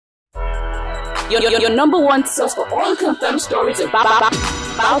your number one source for all confirmed stories about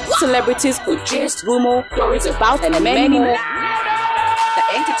celebrities, gist, rumor, stories about, and many more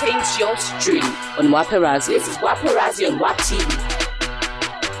that entertains your stream on Waparazzi. This is Waparazzi on WAP TV.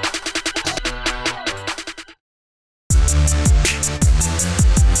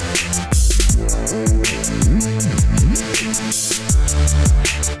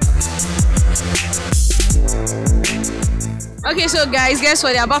 Okay, so guys, guess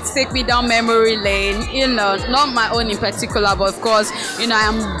what? They're about to take me down memory lane. You know, not my own in particular, but of course, you know,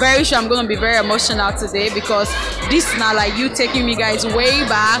 I'm very sure I'm going to be very emotional today because this is not like you taking me guys way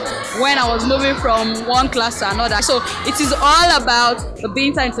back when I was moving from one class to another. So it is all about the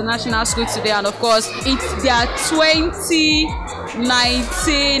Binta International School today, and of course, it's their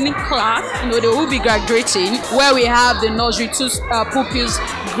 2019 class. You know, they will be graduating, where we have the nursery 2 pupils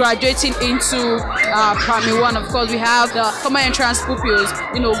graduating into primary 1. Of course, we have the common entrance pupils,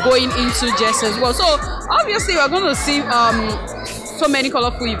 you know, going into JS as well. So obviously we're going to see so many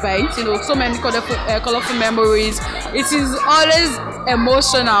colorful events, you know, so many colorful memories. It is always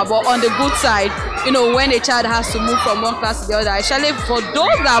emotional, but on the good side, you know, when a child has to move from one class to the other, especially for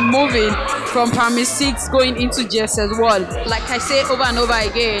those that are moving from primary 6 going into JS as well. Like I say over and over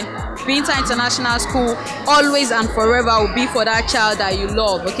again, Binta International School always and forever will be for that child that you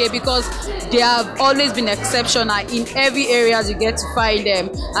love, okay? Because they have always been exceptional in every area you get to find them.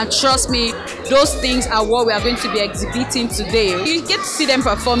 And trust me, those things are what we are going to be exhibiting today. You get to see them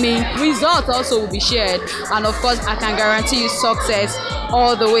performing. Results also will be shared. And of course, I can guarantee you success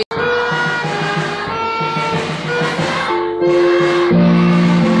all the way.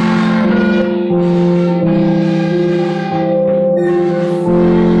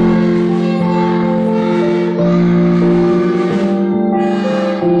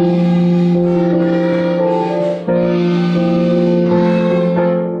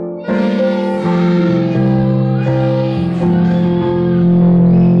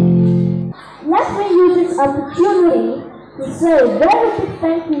 Opportunity to say a very big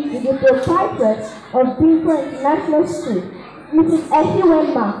thank you to the proprietors of Binta International School, Mrs.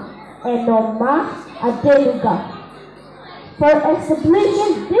 Ehiwema and Norma Adeluga, for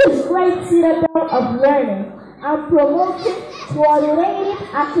establishing this great citadel of learning and promoting qualitative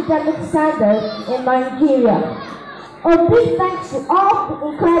academic standards in Nigeria. A big thanks to all the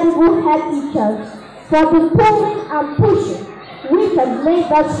incredible head teachers for the pulling and pushing which have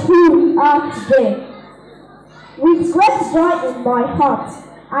made us who we are today. With great joy in my heart,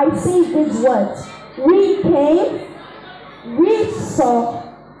 I say these words. We came, we saw,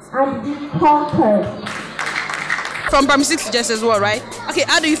 and we conquered. From primary 6 to JS as well, right? Okay,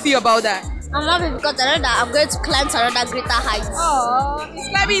 how do you feel about that? I'm happy because I know that I'm going to climb to another greater height. Oh, it's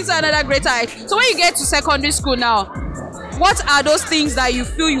climbing to another greater height. So when you get to secondary school now, what are those things that you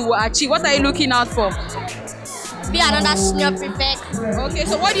feel you will achieve? What are you looking out for? Be another senior prefect. Okay,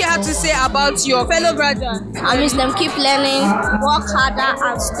 so what do you have to say about your fellow brothers? I miss them, keep learning, work harder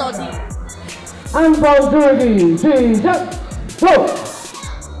and study. And Valedictory, Jesus, go!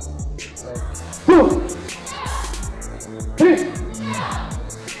 2, 3,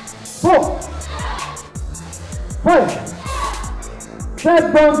 4, 5.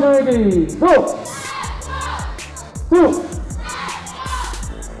 Set Valedictory, go! 2,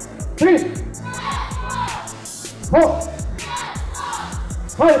 3, 4,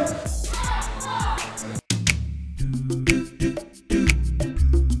 5.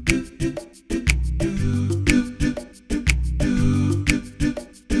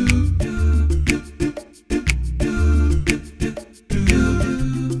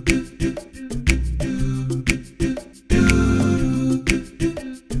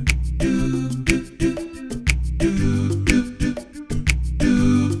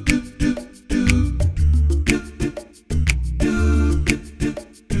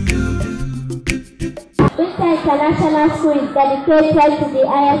 International School is dedicated to the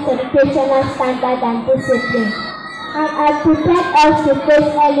highest educational standard and discipline, and has prepared us to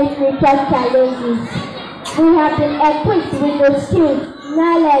face any future challenges. We have been equipped with the skills,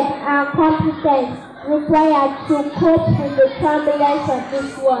 knowledge, and competence required to cope with the turbulence of this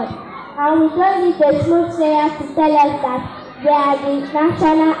world. And we don't need a smooth sailor to tell us that we are the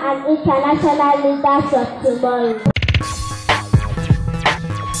national and international leaders of tomorrow.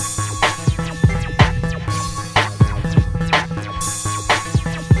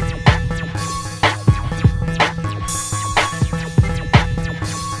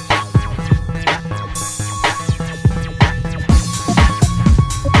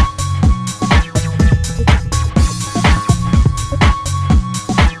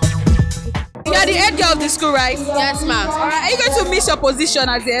 school, right? Yes, ma'am. Alright, are you going to miss your position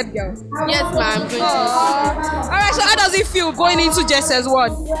as the head girl? Yes, ma'am. Alright, so how does it feel going into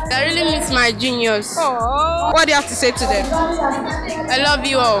JSS1? I really miss my juniors. What do you have to say to them? I love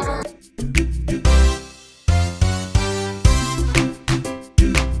you all.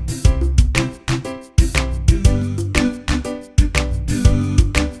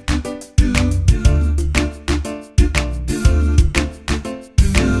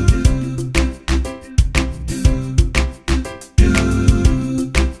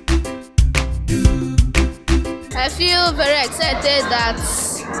 I feel very excited that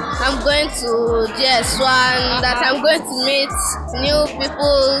I'm going to JS1, that I'm going to meet new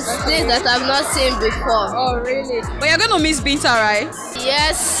people, things that I've not seen before. Oh, really? But you're going to miss Binta, right?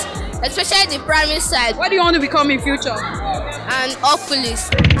 Yes, especially the primary side. What do you want to become in future? And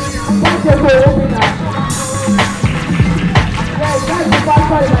oculist.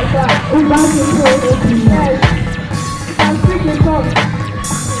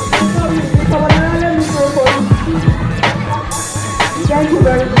 Thank you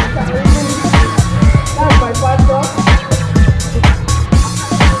very much. That's my pastor.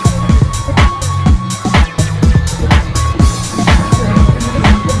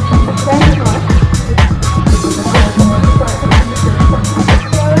 Thank you much.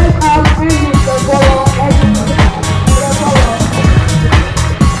 So let's have Mr. Bolo question me a lot.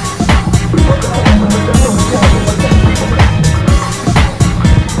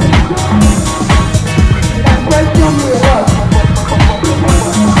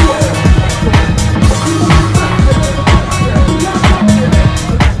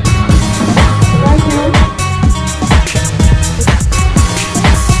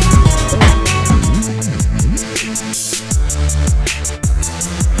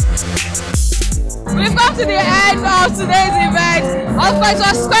 We've come to the end of today's event. Of course, it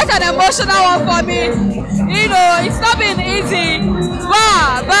was quite an emotional one for me. You know, it's not been easy.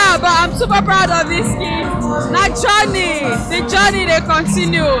 But I'm super proud of this kid. That journey, the journey they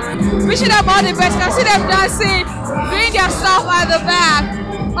continue. Wishing them all the best. Can see them dancing, doing their stuff at the back.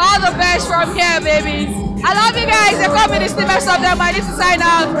 All the best from here, babies. I love you guys. They call me the steamers of them. I need to sign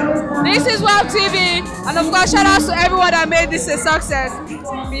out. This is WOW TV. And of course, shout out to everyone that made this a success.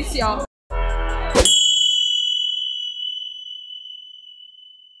 Peace, y'all.